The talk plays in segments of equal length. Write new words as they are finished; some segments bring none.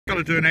got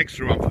to do an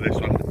extra one for this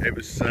one. It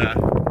was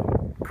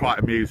quite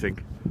amusing.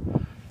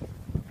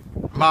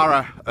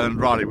 Mara and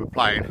Riley were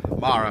playing.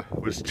 Mara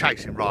was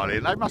chasing Riley,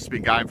 and they must have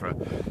been going for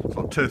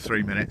sort of 2 or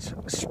 3 minutes,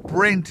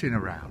 sprinting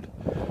around.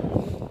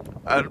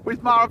 And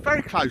with Mara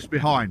very close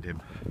behind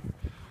him.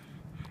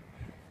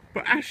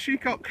 But as she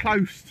got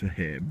close to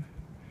him,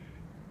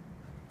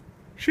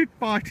 she'd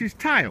bite his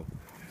tail,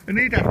 and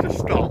he'd have to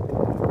stop,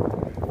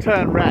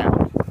 turn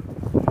round,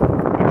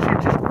 and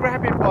she'd just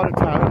grab him by the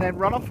tail and then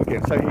run off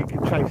again so he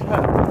could chase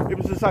her. It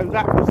was as though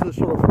that was the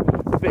sort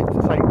of bit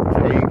to say,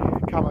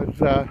 Teague, come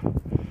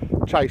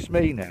and chase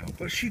me now.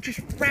 But she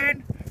just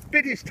ran,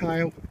 bit his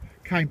tail,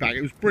 came back.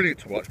 It was brilliant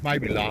to watch,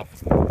 made me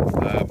laugh.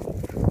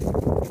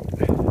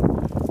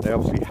 They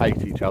obviously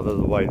hate each other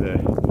the way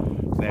they're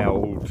now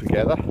all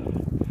together.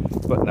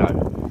 But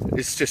no,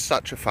 it's just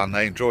such a fun,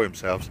 they enjoy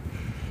themselves.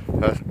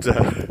 But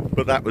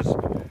that was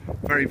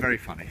very, very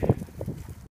funny.